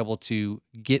to be able to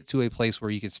get to a place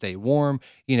where you can stay warm,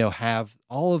 have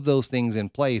all of those things in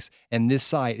place. And this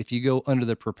site, if you go under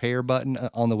the prepare button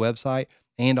on the website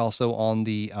and also on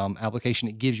the application,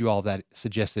 it gives you all that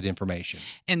suggested information.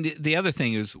 And the other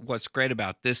thing is what's great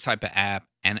about this type of app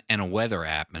and a weather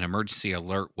app, an emergency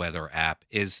alert weather app,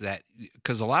 is that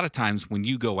because a lot of times when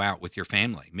you go out with your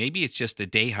family, maybe it's just a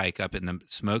day hike up in the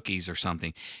Smokies or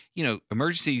something,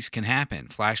 emergencies can happen.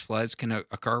 Flash floods can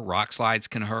occur, rock slides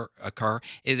can occur.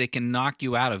 They can knock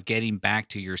you out of getting back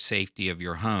to your safety of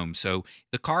your home. So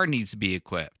the car needs to be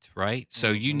equipped, right?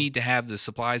 So you need to have the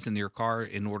supplies in your car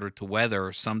in order to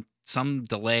weather some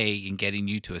delay in getting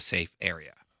you to a safe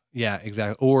area. Yeah,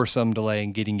 exactly. Or some delay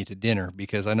in getting you to dinner,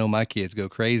 because I know my kids go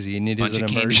crazy and it is an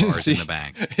candy emergency. Bars in the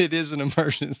bag. It is an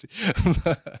emergency.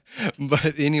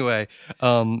 But anyway,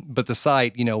 but the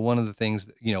site, one of the things,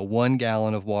 1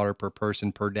 gallon of water per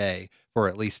person per day for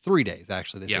at least 3 days.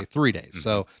 Actually, they say 3 days.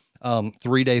 So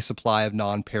 3-day supply of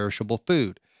non-perishable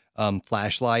food,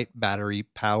 flashlight, battery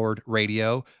powered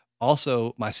radio.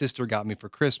 Also, my sister got me for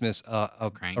Christmas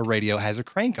a radio has a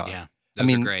crank on it. Yeah,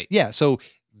 those are great. Yeah, so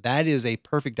that is a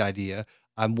perfect idea.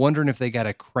 I'm wondering if they got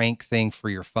a crank thing for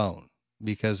your phone,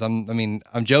 because I'm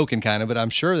joking kind of, but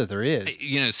I'm sure that there is.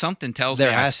 Something tells me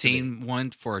I've seen one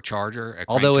for a charger.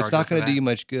 Although it's not going to do you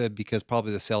much good because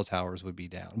probably the cell towers would be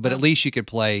down. But at least you could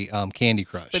play Candy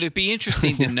Crush. But it'd be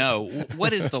interesting to know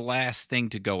what is the last thing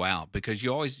to go out, because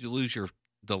you always lose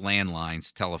the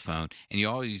landline's telephone, and you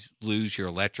always lose your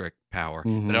electric power.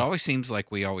 But it always seems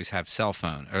like we always have cell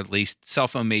phone, or at least cell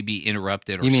phone may be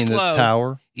interrupted or slow. You mean the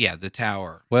tower? Yeah, the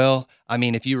tower. Well,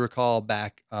 if you recall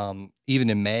back, even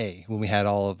in May when we had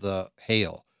all of the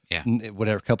hail,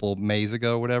 whatever, a couple of Mays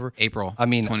ago or whatever. April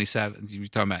 27th. You're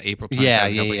talking about April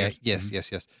 27th? Yeah.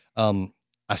 Yes.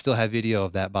 I still have video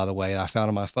of that, by the way. I found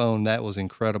on my phone. That was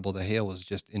incredible. The hail was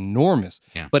just enormous.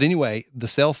 Yeah. But anyway, the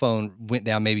cell phone went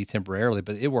down maybe temporarily,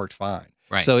 but it worked fine.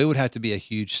 Right. So it would have to be a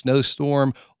huge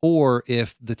snowstorm, or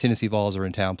if the Tennessee Vols are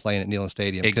in town playing at Neyland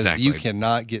Stadium, because you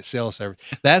cannot get cell service.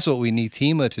 That's what we need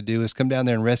TEMA to do, is come down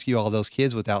there and rescue all those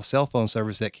kids without cell phone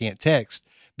service that can't text,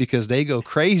 because they go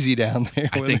crazy down there.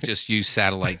 I think just use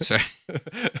satellite.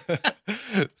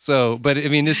 So, but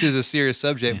this is a serious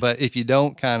subject, but if you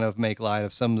don't kind of make light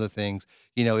of some of the things,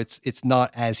 it's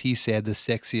not, as he said, the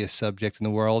sexiest subject in the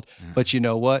world. But you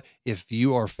know what? If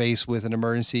you are faced with an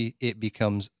emergency, it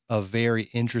becomes a very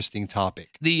interesting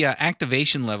topic. The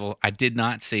activation level I did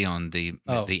not see on the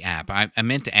app. I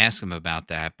meant to ask them about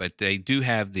that, but they do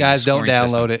have the guys. Don't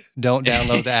download system. it. Don't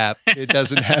download the app. It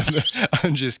doesn't have.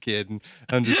 I'm just kidding.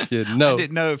 No, I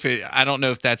didn't know if I don't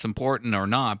know if that's important or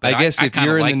not. But I guess if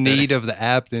you're in the need of of the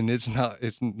app, then it's not.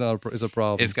 It's a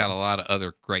problem. It's got a lot of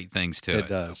other great things to it.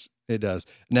 It does.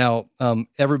 Now,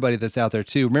 everybody that's out there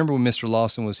too, remember when Mr.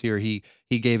 Lawson was here, he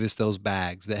gave us those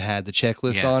bags that had the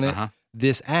checklist on it.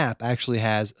 This app actually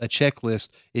has a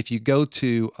checklist. If you go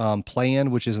to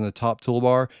plan, which is in the top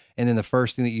toolbar, and then the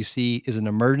first thing that you see is an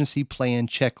emergency plan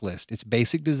checklist. It's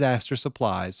basic disaster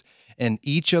supplies. And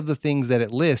each of the things that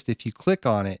it lists, if you click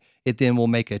on it, it then will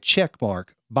make a check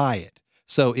mark by it.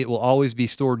 So it will always be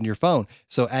stored in your phone.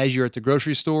 So as you're at the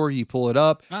grocery store, you pull it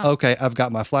up. Okay, I've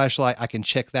got my flashlight. I can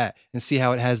check that and see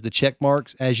how it has the check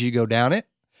marks as you go down it.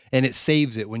 And it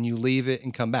saves it when you leave it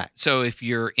and come back. So if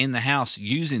you're in the house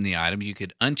using the item, you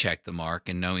could uncheck the mark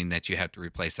and knowing that you have to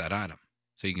replace that item.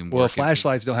 So you can work. Well,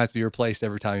 flashlights don't have to be replaced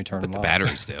every time you turn them on. But the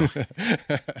batteries do.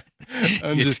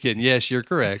 I'm just kidding. Yes, you're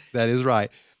correct. That is right.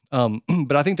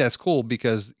 But I think that's cool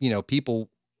because, people,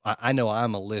 I know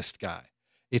I'm a list guy.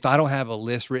 If I don't have a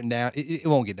list written down, it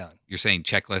won't get done. You're saying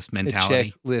checklist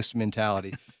mentality? A checklist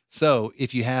mentality. So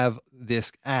if you have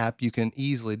this app, you can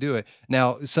easily do it.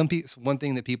 Now, one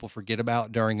thing that people forget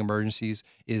about during emergencies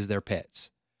is their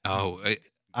pets.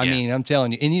 I yes. mean, I'm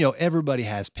telling you, and everybody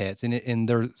has pets, and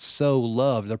they're so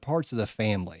loved. They're parts of the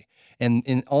family.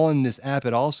 And on this app,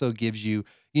 it also gives you,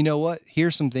 what?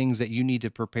 Here's some things that you need to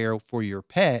prepare for your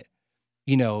pet,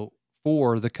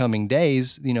 for the coming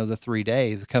days. The 3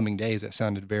 days, the coming days. That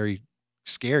sounded very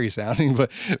scary sounding, but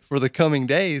for the coming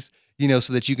days,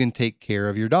 so that you can take care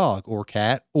of your dog or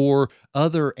cat or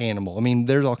other animal. I mean,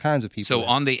 there's all kinds of people. So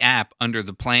on the app, under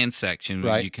the plan section,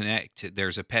 when Right. you connect,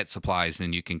 there's a pet supplies,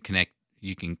 and you can connect.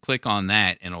 You can click on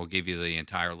that, and it'll give you the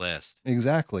entire list.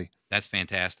 Exactly. That's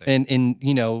fantastic. And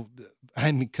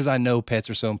because I know pets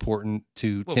are so important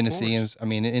to Well, of Tennesseans. I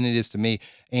mean, and it is to me.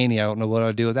 Annie, I don't know what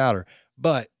I'd do without her.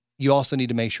 But you also need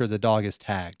to make sure the dog is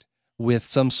tagged with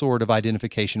some sort of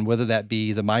identification, whether that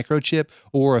be the microchip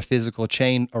or a physical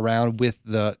chain around with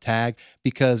the tag,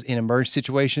 because in an emergency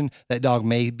situation, that dog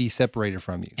may be separated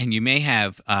from you. And you may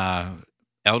have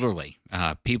elderly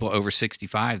people over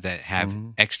 65 that have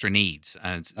extra needs.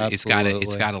 It's got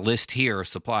a list here of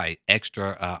supply: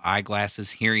 extra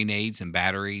eyeglasses, hearing aids, and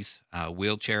batteries,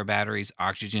 wheelchair batteries,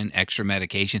 oxygen, extra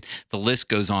medication. The list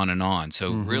goes on and on.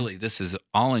 So really, this is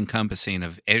all encompassing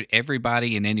of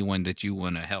everybody and anyone that you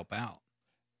want to help out.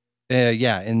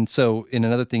 Yeah. And so in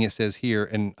another thing it says here,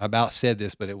 and I about said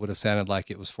this, but it would have sounded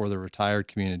like it was for the retired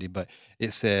community, but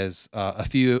it says a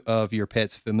few of your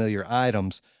pet's familiar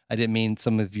items. I didn't mean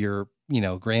some of your,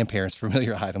 grandparents'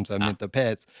 familiar items. I meant the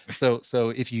pets. So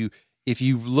if you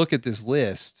look at this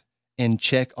list and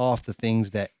check off the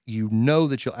things that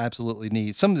that you'll absolutely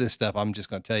need, some of this stuff, I'm just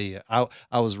going to tell you,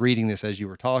 I was reading this as you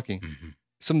were talking.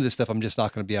 Some of this stuff I'm just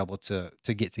not going to be able to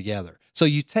get together. So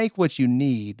you take what you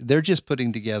need. They're just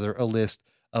putting together a list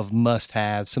of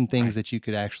must-haves, some things that you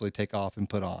could actually take off and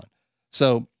put on.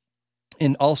 So,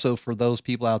 and also for those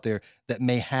people out there that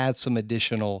may have some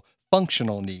additional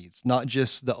functional needs, not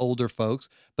just the older folks,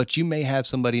 but you may have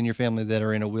somebody in your family that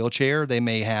are in a wheelchair. They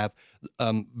may have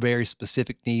very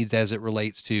specific needs as it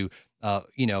relates to,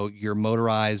 your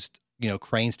motorized,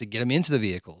 cranes to get them into the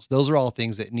vehicles. Those are all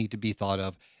things that need to be thought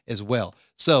of as well.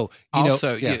 So,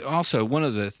 also one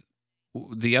of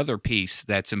the other piece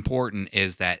that's important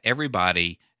is that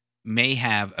everybody may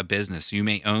have a business. You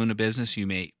may own a business. You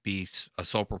may be a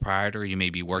sole proprietor. You may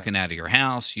be working out of your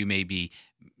house. You may be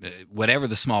whatever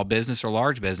the small business or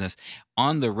large business.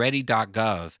 On the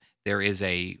ready.gov, there is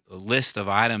a list of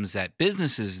items that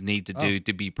businesses need to do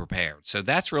to be prepared. So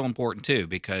that's real important too,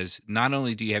 because not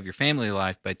only do you have your family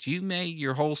life, but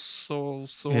your whole sole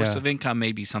source of income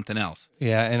may be something else.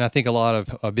 Yeah, and I think a lot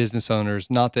of business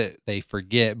owners, not that they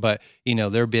forget, but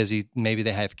they're busy. Maybe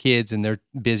they have kids and they're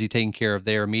busy taking care of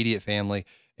their immediate family.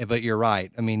 But you're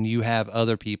right. I mean, you have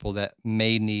other people that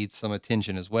may need some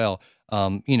attention as well.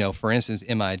 For instance,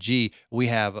 MIG, we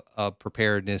have a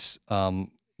preparedness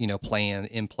plan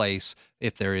in place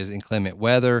if there is inclement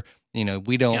weather.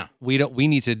 We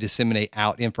need to disseminate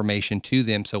out information to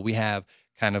them. So we have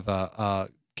kind of a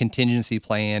contingency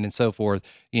plan and so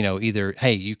forth. Either,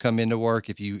 hey, you come into work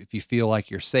if you feel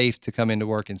like you're safe to come into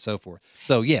work and so forth.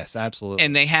 So yes, absolutely.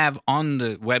 And they have on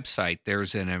the website,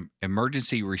 there's an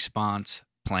emergency response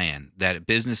plan that a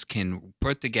business can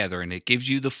put together, and it gives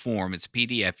you the form. It's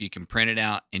PDF. You can print it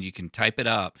out and you can type it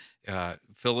up,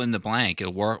 fill in the blank.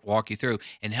 It'll walk you through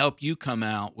and help you come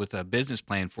out with a business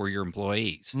plan for your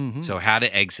employees. So how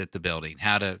to exit the building,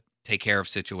 how to take care of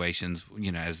situations,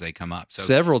 as they come up. So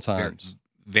several times.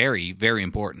 Very, very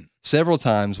important. Several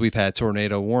times we've had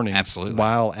tornado warnings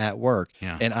while at work.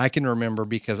 Yeah. And I can remember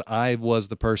because I was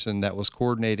the person that was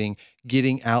coordinating,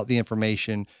 getting out the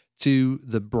information to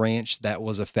the branch that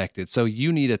was affected. So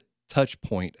you need a touch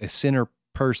point, a center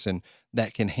person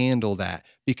that can handle that,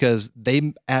 because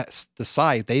they at the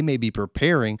site, they may be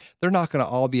preparing. They're not going to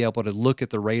all be able to look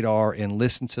at the radar and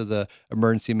listen to the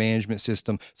emergency management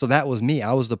system. So that was me.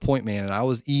 I was the point man, and I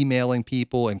was emailing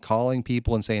people and calling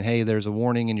people and saying, hey, there's a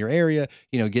warning in your area,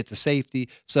 get to safety.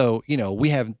 So, we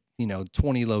have,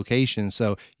 20 locations.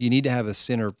 So you need to have a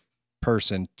center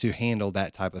person to handle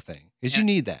that type of thing, because you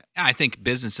need that. I think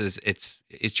businesses,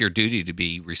 it's your duty to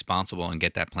be responsible and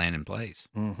get that plan in place.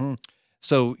 Mm-hmm.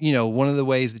 So, one of the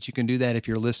ways that you can do that if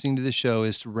you're listening to the show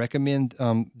is to recommend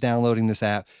downloading this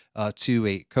app to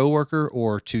a coworker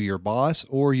or to your boss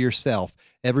or yourself.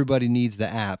 Everybody needs the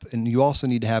app. And you also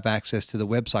need to have access to the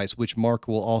websites, which Mark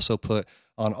will also put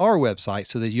on our website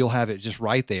so that you'll have it just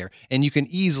right there. And you can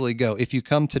easily go. If you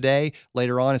come today,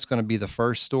 later on, it's going to be the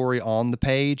first story on the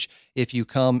page. If you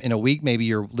come in a week, maybe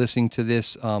you're listening to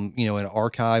this, in an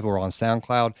archive or on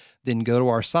SoundCloud, then go to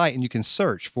our site and you can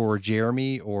search for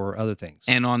Jeremy or other things.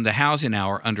 And on the Housing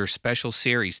Hour, under Special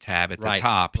Series tab at the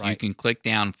top, you can click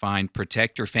down, find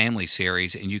Protect Your Family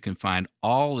Series, and you can find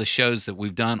all the shows that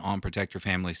we've done on Protect Your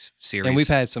Family Series. And we've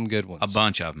had some good ones. A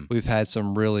bunch of them. We've had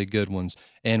some really good ones.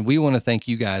 And we want to thank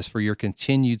you guys for your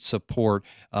continued support.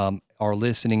 Our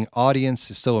listening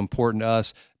audience is so important to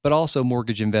us, but also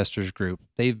Mortgage Investors Group.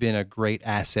 They've been a great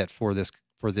asset for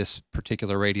this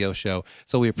particular radio show.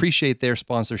 So we appreciate their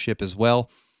sponsorship as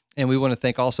well. And we want to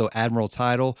thank also Admiral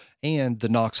Title and the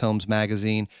Knox Homes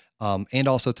Magazine, and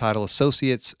also Title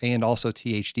Associates, and also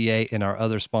THDA and our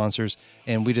other sponsors.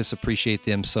 And we just appreciate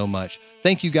them so much.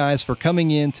 Thank you guys for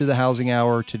coming in to the Housing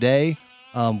Hour today.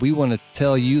 We want to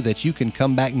tell you that you can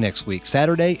come back next week,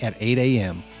 Saturday at 8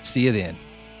 a.m. See you then.